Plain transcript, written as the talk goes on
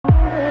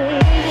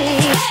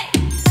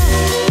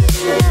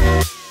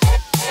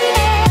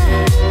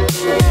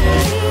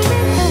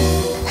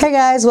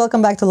guys,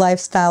 welcome back to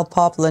Lifestyle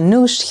Pop.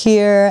 Lanouche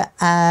here,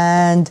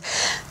 and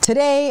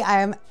today I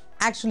am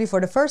actually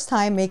for the first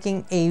time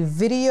making a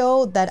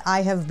video that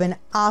I have been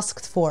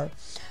asked for.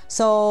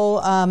 So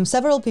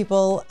several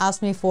people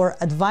asked me for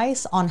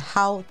advice on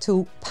how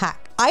to pack.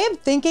 I am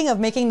thinking of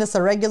making this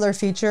a regular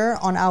feature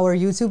on our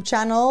YouTube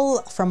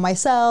channel from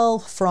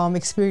myself, from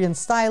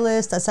experienced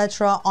stylists,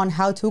 etc., on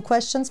how-to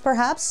questions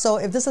perhaps. So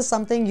if this is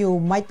something you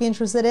might be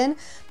interested in,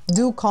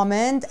 do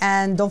comment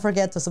and don't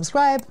forget to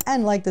subscribe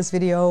and like this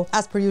video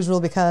as per usual,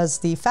 because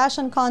the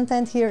fashion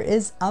content here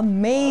is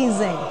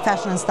amazing.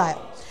 Fashion and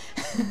style.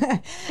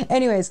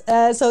 Anyways,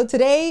 so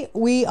today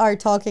we are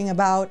talking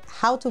about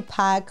how to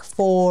pack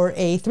for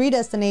a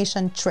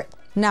 3-destination trip.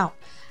 Now,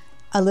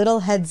 a little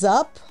heads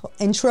up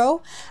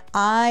intro.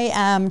 I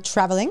am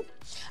traveling.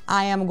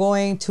 I am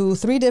going to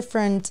 3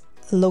 different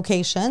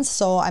locations.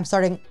 So I'm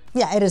starting,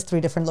 yeah, it is 3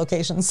 different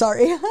locations,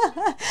 sorry.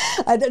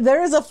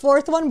 There is a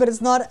 4th one, but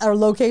it's not a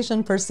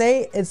location per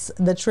se. It's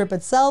the trip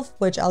itself,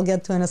 which I'll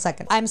get to in a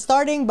second. I'm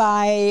starting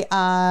by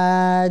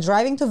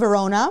driving to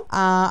Verona.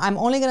 I'm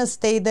only gonna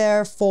stay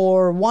there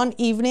for 1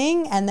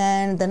 evening, and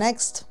then the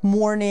next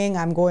morning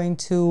I'm going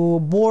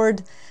to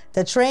board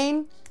the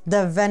train,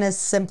 the Venice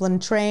Simplon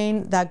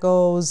train that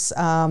goes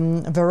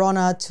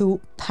Verona to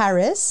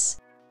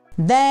Paris.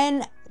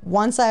 Then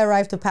once I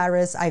arrive to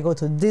Paris, I go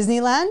to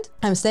Disneyland.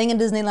 I'm staying in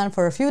Disneyland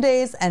for a few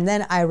days, and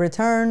then I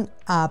return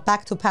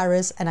back to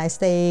Paris and I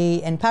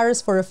stay in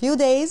Paris for a few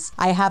days.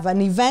 I have an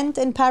event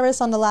in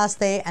Paris on the last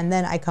day, and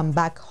then I come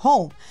back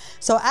home.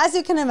 So as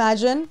you can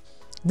imagine,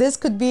 this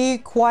could be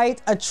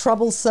quite a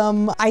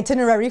troublesome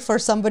itinerary for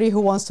somebody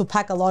who wants to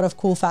pack a lot of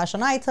cool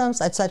fashion items,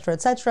 etc.,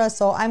 etc.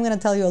 So I'm gonna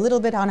tell you a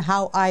little bit on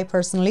how I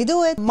personally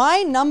do it.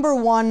 My number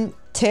 1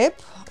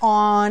 tip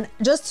on,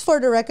 just for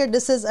the record,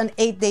 this is an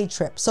 8-day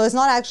trip. So it's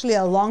not actually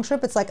a long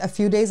trip. It's like a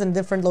few days in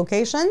different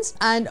locations.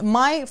 And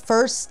my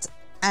first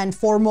and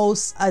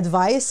foremost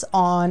advice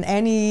on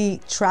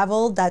any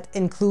travel that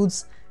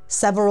includes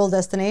several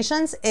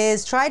destinations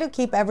is try to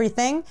keep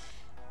everything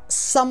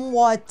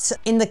somewhat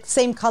in the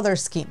same color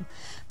scheme,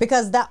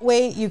 because that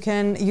way you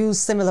can use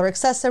similar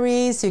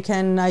accessories. You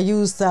can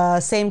use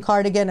the same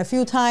cardigan a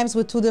few times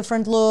with 2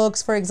 different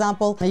looks. For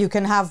example, you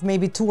can have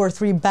maybe 2 or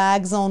 3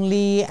 bags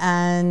only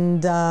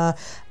and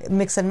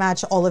mix and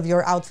match all of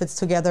your outfits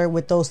together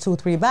with those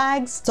 2-3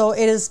 bags. So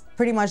it is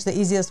pretty much the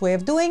easiest way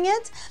of doing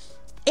it.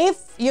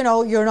 If you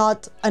know you're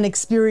not an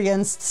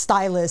experienced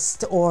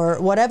stylist or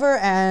whatever,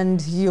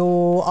 and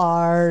you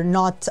are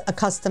not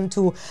accustomed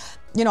to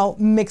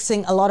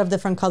mixing a lot of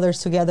different colors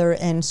together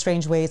in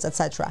strange ways,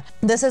 etc.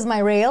 This is my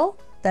rail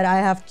that I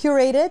have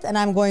curated, and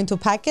I'm going to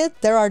pack it.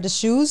 There are the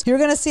shoes. You're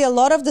gonna see a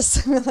lot of the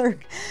similar,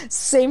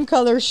 same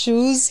color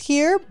shoes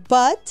here,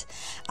 but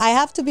I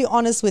have to be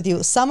honest with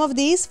you. Some of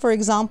these, for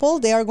example,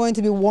 they are going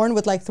to be worn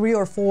with like 3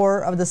 or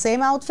 4 of the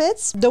same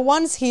outfits. The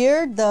ones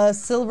here, the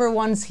silver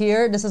ones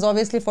here, this is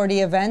obviously for the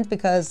event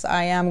because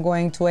I am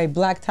going to a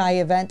black tie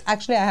event.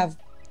 Actually, I have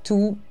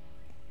 2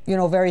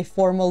 very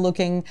formal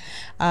looking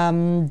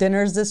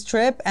dinners this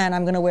trip, and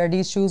I'm gonna wear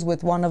these shoes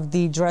with one of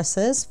the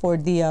dresses for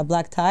the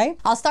black tie.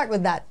 I'll start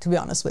with that, to be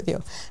honest with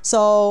you.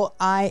 So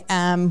I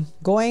am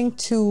going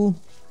to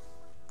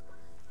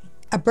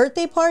a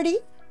birthday party,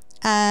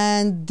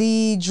 and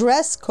the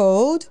dress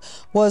code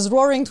was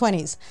Roaring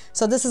 20s.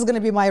 So this is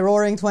gonna be my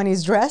Roaring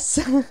 20s dress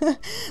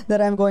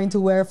that I'm going to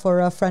wear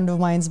for a friend of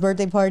mine's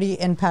birthday party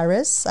in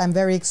Paris. I'm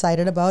very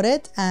excited about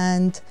it,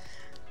 and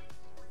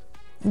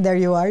there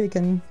you are. You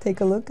can take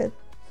a look at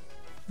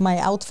my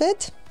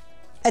outfit.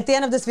 At the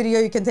end of this video,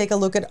 you can take a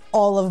look at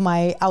all of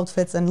my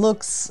outfits and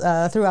looks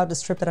throughout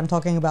this trip that I'm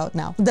talking about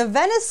now. The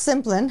Venice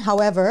Simplon,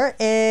 however,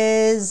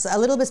 is a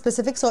little bit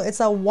specific. So it's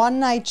a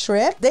 1-night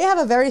trip. They have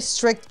a very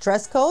strict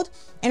dress code.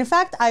 In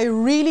fact, I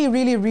really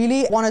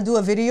want to do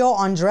a video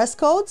on dress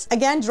codes.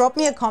 Again, drop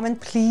me a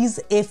comment, please,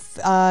 if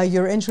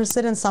you're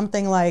interested in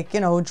something like,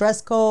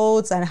 dress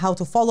codes and how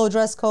to follow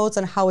dress codes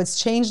and how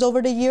it's changed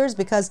over the years,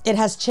 because it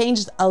has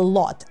changed a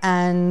lot,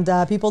 and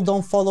people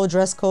don't follow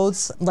dress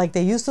codes like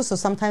they used to. So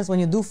sometimes when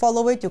you do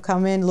follow it, you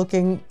come in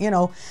looking,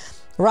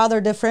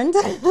 rather different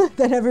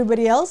than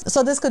everybody else.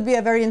 So this could be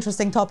a very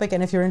interesting topic,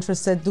 and if you're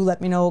interested, do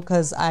let me know,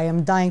 because I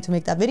am dying to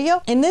make that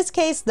video. In this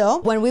case though,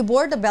 when we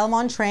board the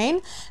Belmont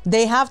train,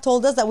 they have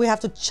told us that we have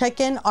to check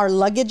in our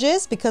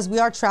luggages because we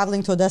are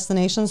traveling to a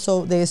destination,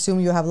 so they assume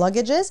you have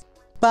luggages.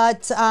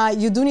 But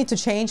you do need to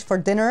change for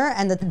dinner,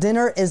 and the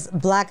dinner is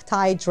black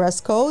tie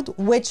dress code,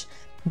 which,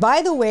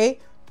 by the way,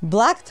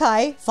 black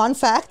tie, fun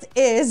fact,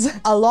 is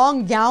a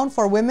long gown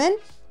for women,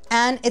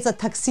 and it's a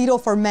tuxedo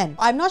for men.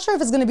 I'm not sure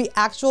if it's gonna be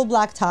actual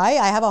black tie.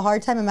 I have a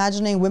hard time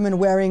imagining women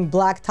wearing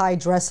black tie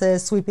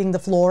dresses, sweeping the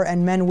floor,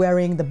 and men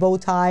wearing the bow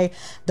tie,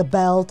 the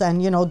belt, and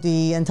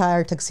the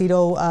entire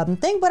tuxedo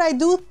thing. But I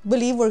do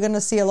believe we're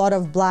gonna see a lot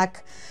of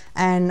black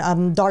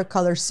and dark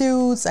color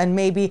suits, and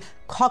maybe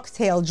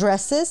cocktail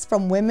dresses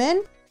from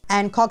women.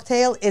 And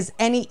cocktail is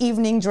any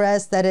evening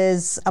dress that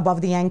is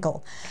above the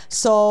ankle.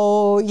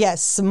 So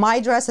yes, my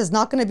dress is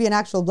not going to be an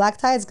actual black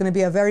tie. It's going to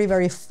be a very,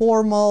 very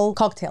formal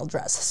cocktail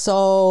dress.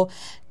 So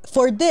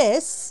for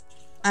this,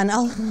 and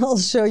I'll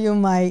show you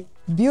my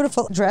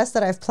beautiful dress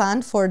that I've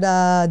planned for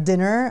the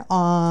dinner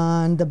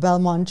on the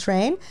Belmont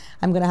train.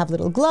 I'm gonna have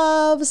little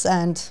gloves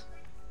and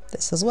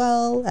this as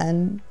well,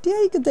 and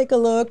yeah, you can take a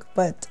look,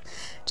 but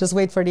just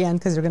wait for the end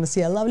because you're gonna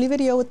see a lovely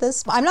video with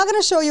this. I'm not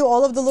gonna show you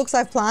all of the looks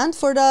I've planned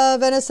for the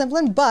Venice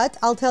Simplon, but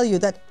I'll tell you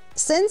that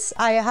since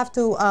I have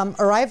to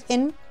arrive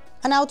in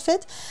an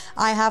outfit,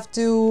 I have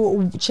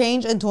to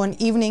change into an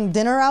evening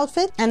dinner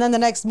outfit, and then the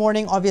next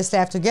morning obviously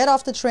I have to get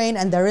off the train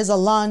and there is a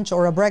lunch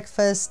or a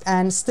breakfast,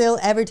 and still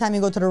every time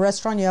you go to the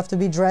restaurant you have to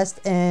be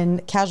dressed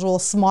in casual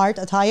smart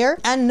attire.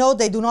 And no,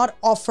 they do not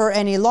offer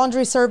any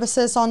laundry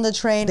services on the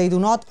train, they do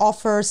not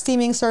offer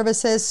steaming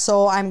services,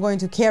 so I'm going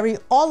to carry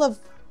all of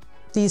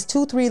these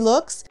 2-3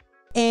 looks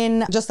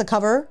in just a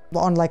cover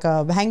on like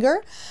a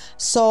hanger.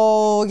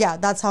 So yeah,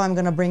 that's how I'm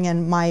gonna bring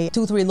in my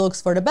 2-3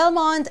 looks for the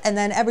Belmont, and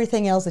then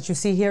everything else that you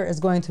see here is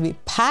going to be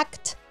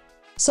packed.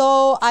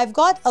 So I've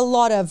got a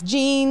lot of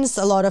jeans,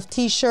 a lot of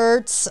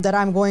t-shirts that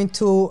I'm going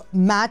to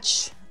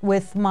match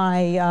with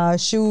my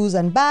shoes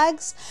and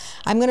bags.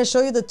 I'm gonna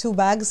show you the 2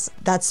 bags,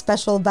 that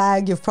special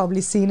bag you've probably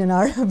seen in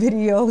our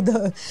video,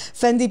 the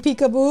Fendi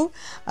Peekaboo.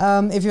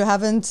 If you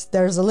haven't,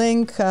 there's a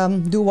link.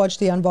 Do watch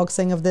the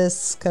unboxing of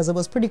this because it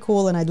was pretty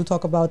cool, and I do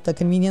talk about the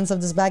convenience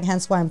of this bag,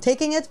 hence why I'm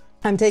taking it.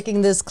 I'm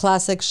taking this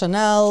classic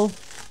Chanel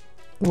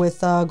with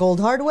gold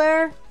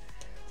hardware.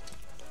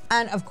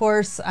 And of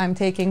course, I'm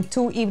taking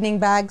 2 evening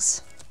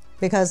bags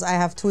because I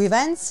have 2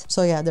 events.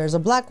 So yeah, there's a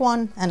black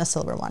one and a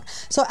silver one.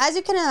 So as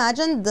you can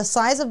imagine, the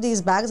size of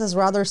these bags is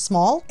rather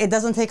small. It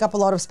doesn't take up a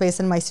lot of space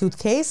in my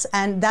suitcase,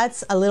 and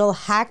that's a little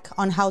hack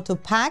on how to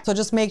pack. So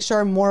just make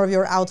sure more of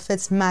your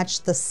outfits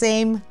match the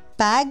same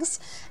bags,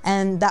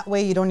 and that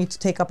way you don't need to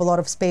take up a lot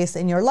of space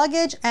in your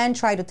luggage, and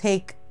try to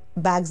take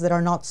bags that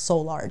are not so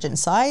large in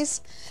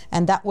size,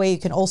 and that way you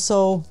can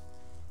also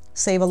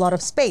save a lot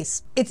of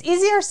space. It's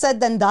easier said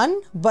than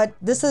done, but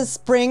this is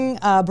spring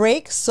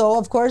break, so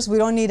of course we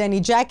don't need any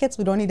jackets,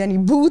 we don't need any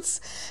boots,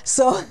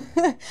 so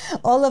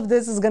all of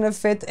this is gonna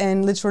fit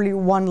in literally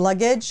 1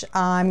 luggage.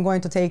 I'm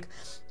going to take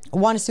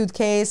 1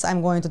 suitcase,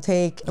 I'm going to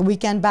take a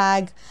weekend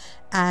bag,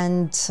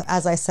 and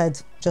as I said,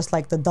 just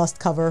like the dust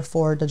cover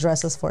for the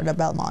dresses for the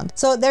Belmont.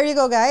 So there you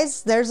go,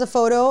 guys. There's a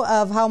photo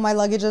of how my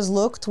luggages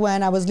looked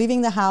when I was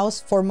leaving the house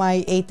for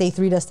my 8-day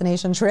 3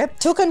 destination trip.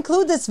 To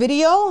conclude this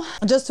video,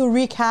 just to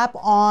recap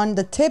on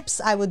the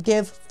tips I would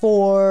give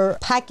for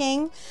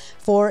packing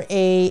for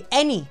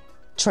any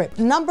trip.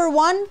 Number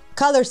 1,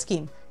 color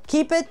scheme.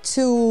 Keep it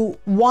to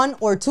 1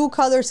 or 2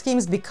 color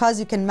schemes because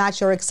you can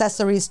match your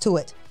accessories to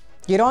it.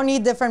 You don't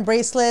need different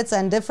bracelets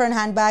and different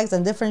handbags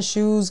and different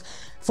shoes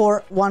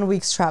for 1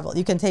 week's travel.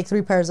 You can take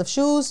 3 pairs of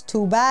shoes,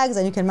 2 bags,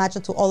 and you can match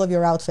it to all of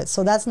your outfits.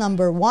 So that's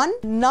number 1.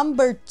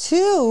 Number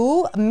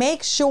 2,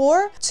 make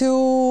sure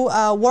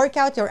to work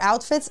out your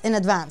outfits in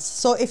advance.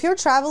 So if you're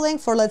traveling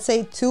for, let's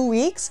say, 2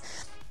 weeks,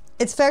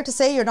 it's fair to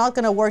say you're not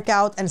gonna work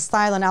out and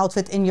style an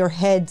outfit in your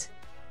head,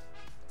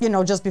 you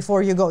know, just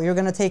before you go. You're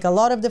gonna take a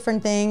lot of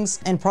different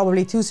things and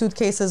probably 2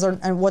 suitcases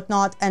and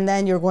whatnot, and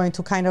then you're going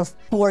to kind of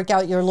work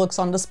out your looks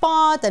on the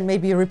spot and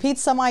maybe repeat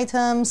some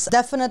items.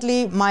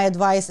 Definitely my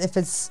advice, if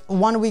it's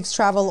 1 week's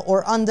travel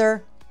or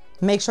under,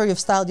 make sure you've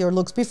styled your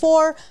looks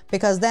before,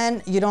 because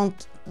then you're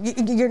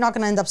not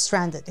gonna end up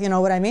stranded, you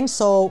know what I mean?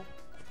 So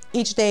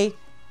each day,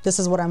 this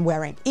is what I'm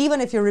wearing.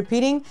 Even if you're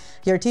repeating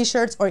your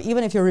t-shirts or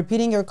even if you're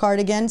repeating your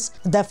cardigans,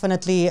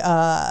 definitely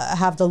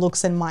have the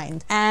looks in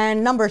mind.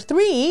 And number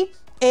 3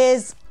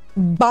 is,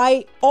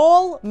 by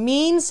all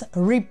means,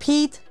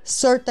 repeat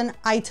certain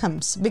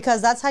items,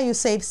 because that's how you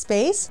save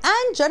space.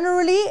 And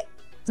generally,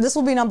 this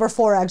will be number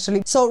 4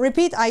 actually. So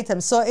repeat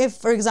items. So if,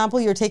 for example,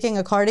 you're taking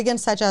a cardigan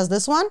such as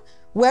this one,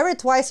 wear it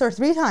 2 or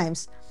 3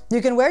 times. You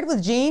can wear it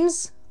with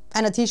jeans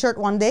and a t-shirt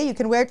one day, you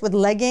can wear it with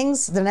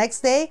leggings the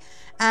next day,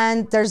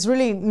 and there's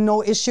really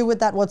no issue with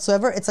that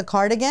whatsoever. It's a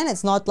cardigan,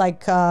 it's not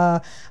like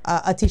a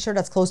t-shirt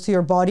that's close to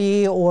your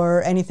body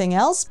or anything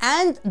else.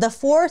 And the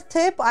 4th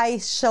tip I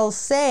shall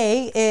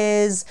say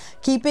is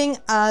keeping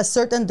a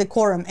certain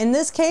decorum. In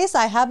this case,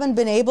 I haven't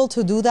been able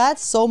to do that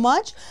so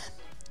much.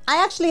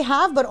 I actually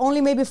have, but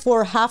only maybe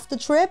for half the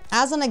trip.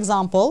 As an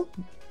example,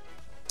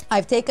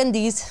 I've taken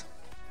these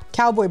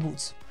cowboy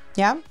boots,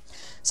 yeah?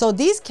 So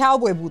these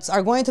cowboy boots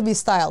are going to be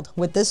styled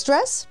with this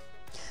dress.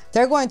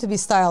 They're going to be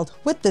styled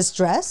with this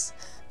dress.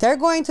 They're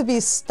going to be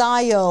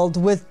styled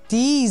with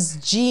these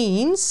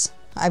jeans.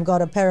 I've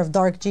got a pair of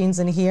dark jeans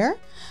in here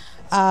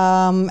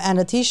and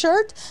a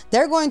t-shirt.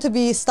 They're going to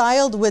be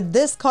styled with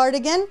this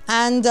cardigan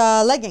and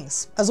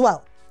leggings as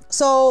well.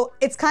 So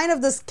it's kind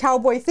of this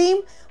cowboy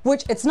theme,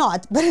 which it's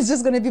not, but it's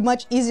just going to be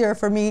much easier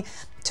for me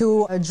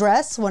to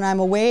dress when I'm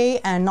away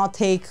and not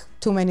take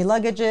too many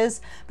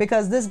luggages,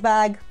 because this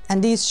bag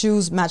and these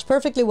shoes match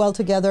perfectly well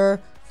together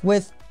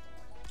with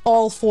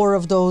all 4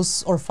 of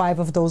those or 5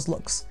 of those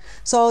looks.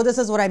 So this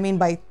is what I mean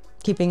by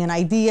keeping an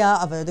idea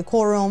of a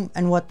decorum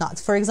and whatnot.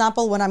 For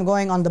example, when I'm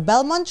going on the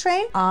Belmont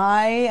train,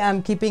 I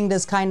am keeping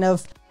this kind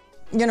of,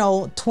 you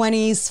know,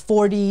 20s,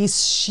 40s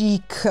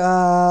chic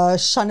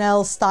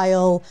Chanel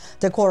style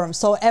decorum.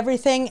 So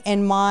everything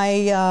in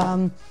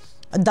my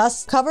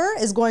dust cover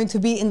is going to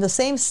be in the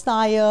same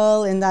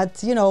style, in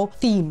that, you know,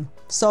 theme.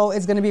 So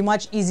it's going to be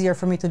much easier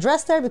for me to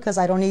dress there because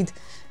I don't need,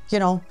 you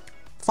know,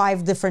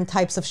 5 different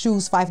types of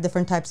shoes, 5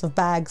 different types of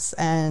bags,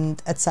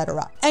 and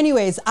etc.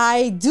 Anyways,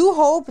 I do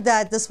hope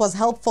that this was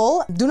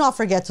helpful. Do not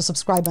forget to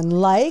subscribe and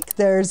like.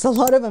 There's a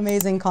lot of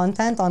amazing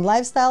content on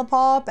Lifestyle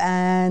Pop,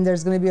 and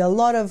there's going to be a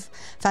lot of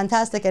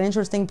fantastic and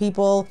interesting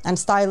people and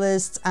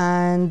stylists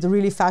and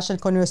really fashion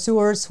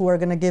connoisseurs who are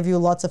going to give you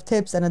lots of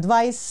tips and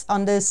advice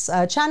on this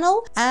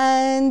channel.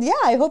 And yeah,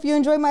 I hope you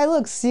enjoy my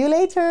looks. See you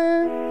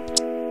later.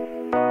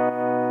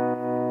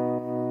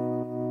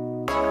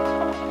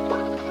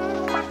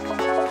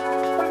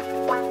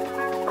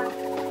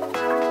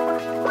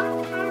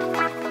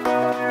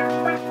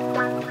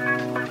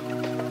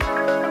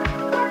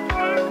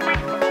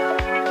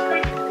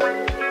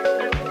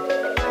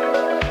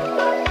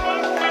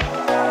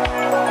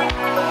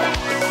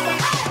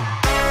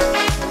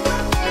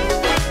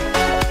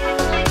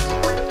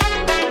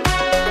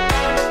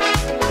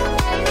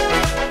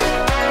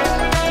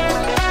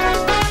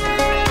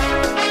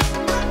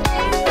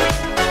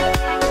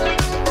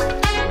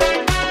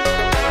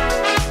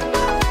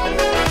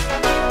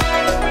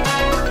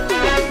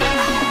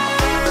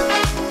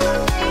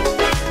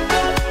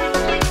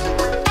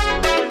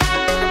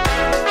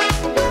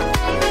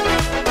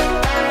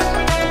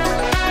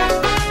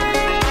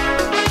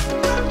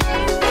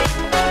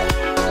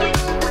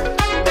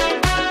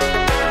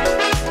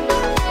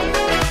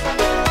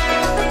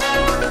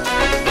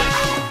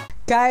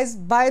 Guys,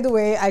 by the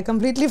way, I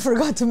completely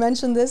forgot to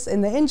mention this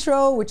in the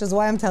intro, which is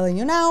why I'm telling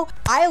you now.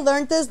 I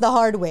learned this the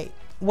hard way.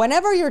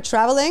 Whenever you're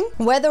traveling,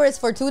 whether it's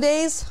for 2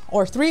 days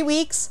or 3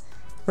 weeks,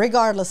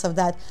 regardless of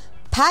that,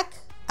 pack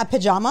a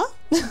pajama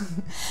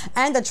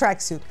and a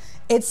tracksuit.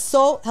 It's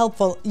so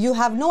helpful. You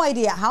have no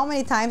idea how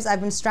many times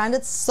I've been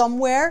stranded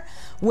somewhere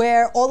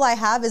where all I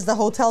have is the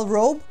hotel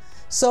robe.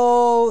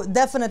 So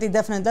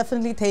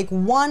definitely take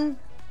one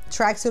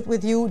tracksuit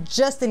with you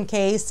just in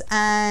case,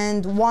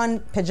 and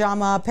one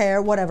pajama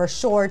pair, whatever,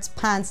 shorts,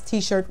 pants,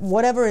 t-shirt,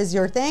 whatever is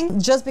your thing,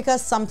 just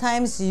because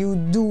sometimes you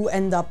do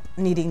end up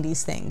needing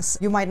these things.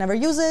 You might never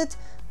use it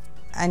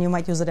and you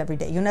might use it every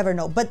day, you never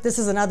know. But this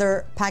is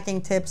another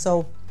packing tip,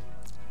 so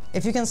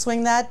if you can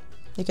swing that,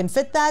 you can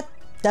fit that,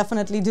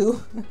 definitely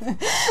do.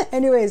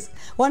 Anyways,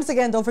 once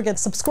again, don't forget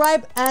to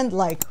subscribe and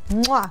like.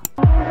 Mwah.